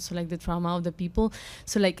 but also like the trauma of the people.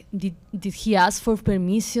 So like, did he ask for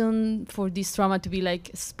permission for this trauma to be like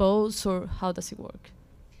exposed, or how does it work?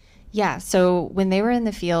 Yeah, so when they were in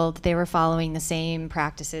the field, they were following the same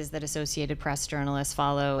practices that Associated Press journalists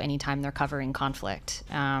follow anytime they're covering conflict.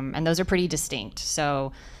 And those are pretty distinct.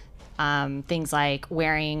 So things like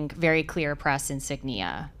wearing very clear press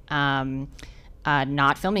insignia,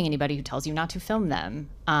 not filming anybody who tells you not to film them,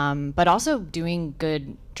 but also doing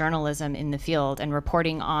good journalism in the field and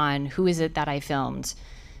reporting on who is it that I filmed,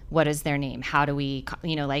 what is their name, how do we,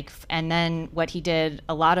 and then what he did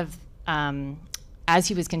a lot of, as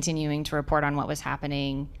he was continuing to report on what was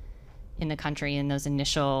happening in the country in those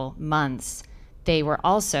initial months, they were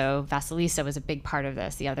also, Vasilisa was a big part of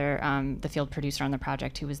this, the other, the field producer on the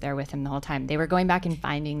project who was there with him the whole time. They were going back and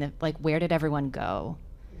finding where did everyone go?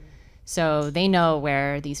 So they know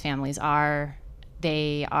where these families are.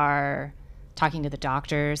 They are talking to the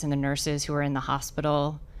doctors and the nurses who are in the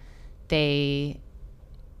hospital. In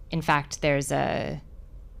fact, there's a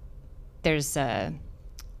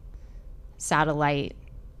satellite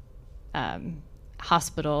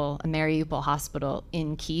hospital, a Mariupol hospital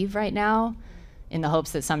in Kyiv right now, in the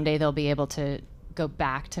hopes that someday they'll be able to go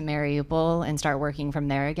back to Mariupol and start working from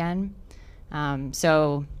there again.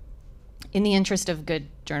 So in the interest of good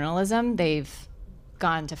journalism, they've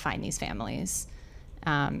gone to find these families.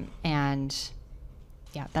 And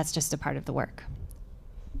yeah, that's just a part of the work.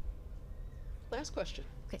 Last question.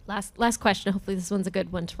 Okay, last question. Hopefully this one's a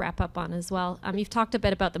good one to wrap up on as well. You've talked a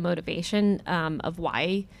bit about the motivation of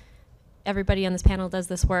why everybody on this panel does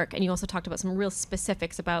this work, and you also talked about some real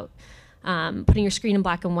specifics about putting your screen in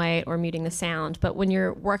black and white or muting the sound. But when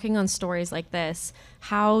you're working on stories like this,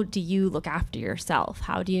 how do you look after yourself?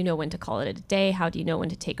 How do you know when to call it a day? How do you know when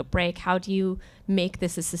to take a break? How do you make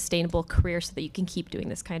this a sustainable career so that you can keep doing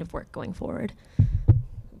this kind of work going forward?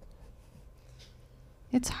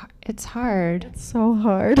 It's hard. It's so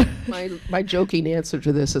hard. My joking answer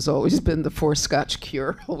to this has always been the 4-Scotch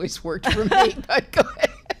cure. Always worked for me. But go ahead.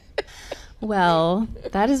 Well,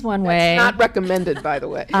 that is one way. Not recommended, by the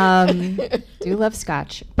way. Do love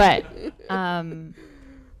scotch. But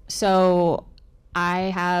so I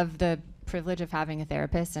have the privilege of having a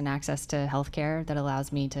therapist and access to healthcare that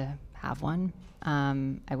allows me to have one.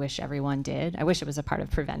 I wish everyone did. I wish it was a part of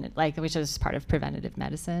I wish it was part of preventative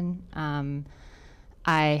medicine.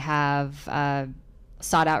 I have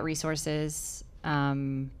sought out resources.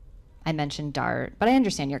 I mentioned DART, but I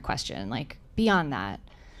understand your question, like beyond that.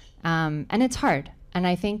 And it's hard. And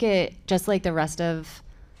I think it, just like the rest of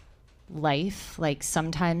life, like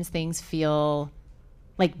sometimes things feel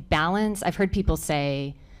like balance. I've heard people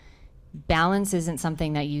say balance isn't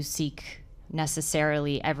something that you seek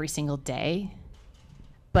necessarily every single day,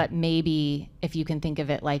 but maybe if you can think of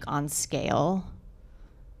it like on scale,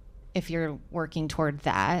 if you're working toward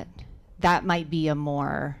that, that might be a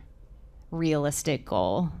more realistic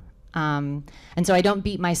goal. And so I don't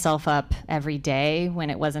beat myself up every day when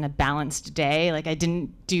it wasn't a balanced day. Like I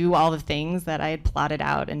didn't do all the things that I had plotted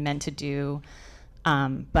out and meant to do.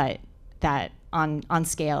 But that on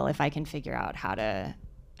scale, if I can figure out how to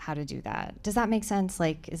do that. Does that make sense?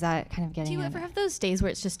 Like, is that kind of getting Do you ever have those days where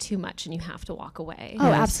it's just too much and you have to walk away?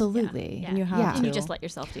 Oh, absolutely. Yeah. And you have Yeah. to. And you just let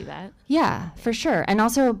yourself do that? Yeah, for sure. And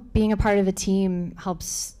also being a part of a team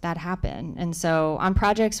helps that happen. And so on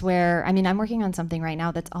projects where, I mean, I'm working on something right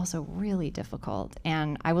now that's also really difficult.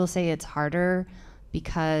 And I will say it's harder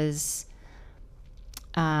because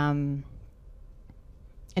it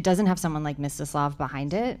doesn't have someone like Mstyslav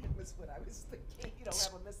behind it. That's what I was thinking. You don't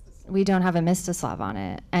have a Mstyslav. We don't have a Mstyslav on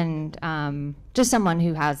it. And just someone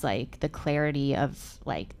who has like the clarity of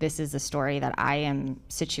like, this is a story that I am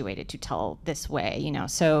situated to tell this way, you know?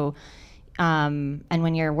 So, and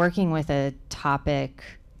when you're working with a topic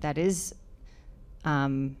that is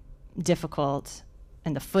difficult,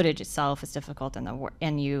 and the footage itself is difficult,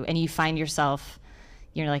 and you find yourself,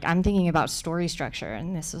 you're like, I'm thinking about story structure,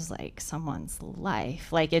 and this was like someone's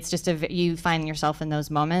life. Like it's just you find yourself in those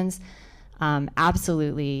moments.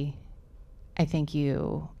 Absolutely, I think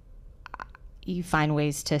you find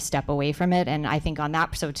ways to step away from it, and I think on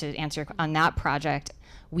that. So to answer on that project,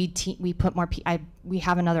 we put more. We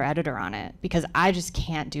have another editor on it because I just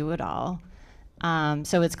can't do it all.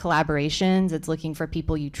 So it's collaborations. It's looking for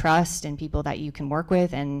people you trust and people that you can work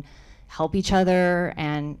with and help each other.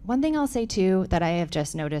 And one thing I'll say too that I have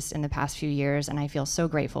just noticed in the past few years, and I feel so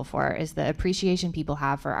grateful for, is the appreciation people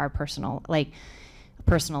have for our personal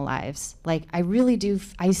lives. Like I really do,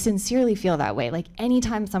 I sincerely feel that way. Like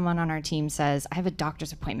anytime someone on our team says, I have a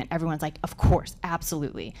doctor's appointment, everyone's like, of course,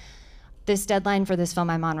 absolutely. This deadline for this film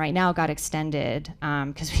I'm on right now got extended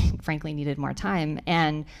because we frankly needed more time.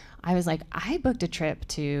 And I was like, I booked a trip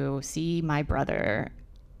to see my brother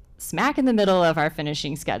smack in the middle of our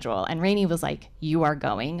finishing schedule. And Rainey was like, you are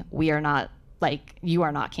going. You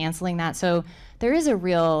are not canceling that. So there is a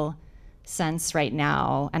real sense right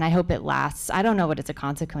now, and I hope it lasts. I don't know what it's a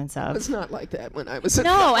consequence of. It's not like that when I was at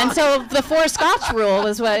No, and so the 4-Scotch rule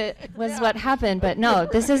was what happened. But no,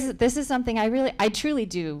 this is something I truly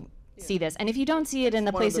do see this. And if you don't see it in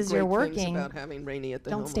the places you're working, about having Rainey at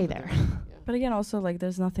the don't stay there. But again, also like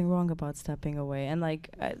there's nothing wrong about stepping away, and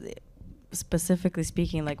like specifically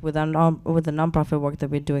speaking, like with the nonprofit work that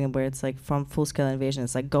we're doing, where it's like from full scale invasion,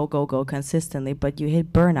 it's like go consistently, but you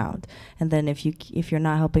hit burnout, and then if you're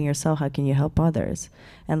not helping yourself, how can you help others?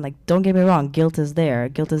 And like, don't get me wrong, guilt is there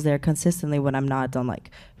consistently when I'm not on like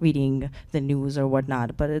reading the news or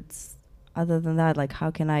whatnot. But it's other than that, like how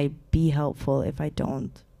can I be helpful if I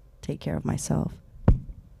don't take care of myself?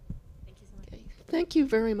 Thank you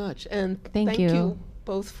very much. And Thank you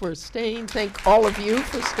both for staying. Thank all of you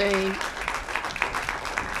for staying.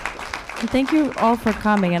 And thank you all for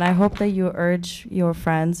coming, and I hope that you urge your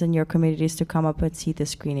friends and your communities to come up and see the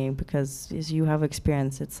screening, because as you have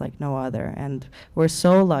experienced, it's like no other. And we're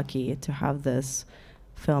so lucky to have this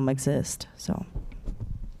film exist. So.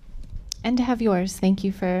 And to have yours. Thank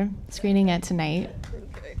you for screening it tonight.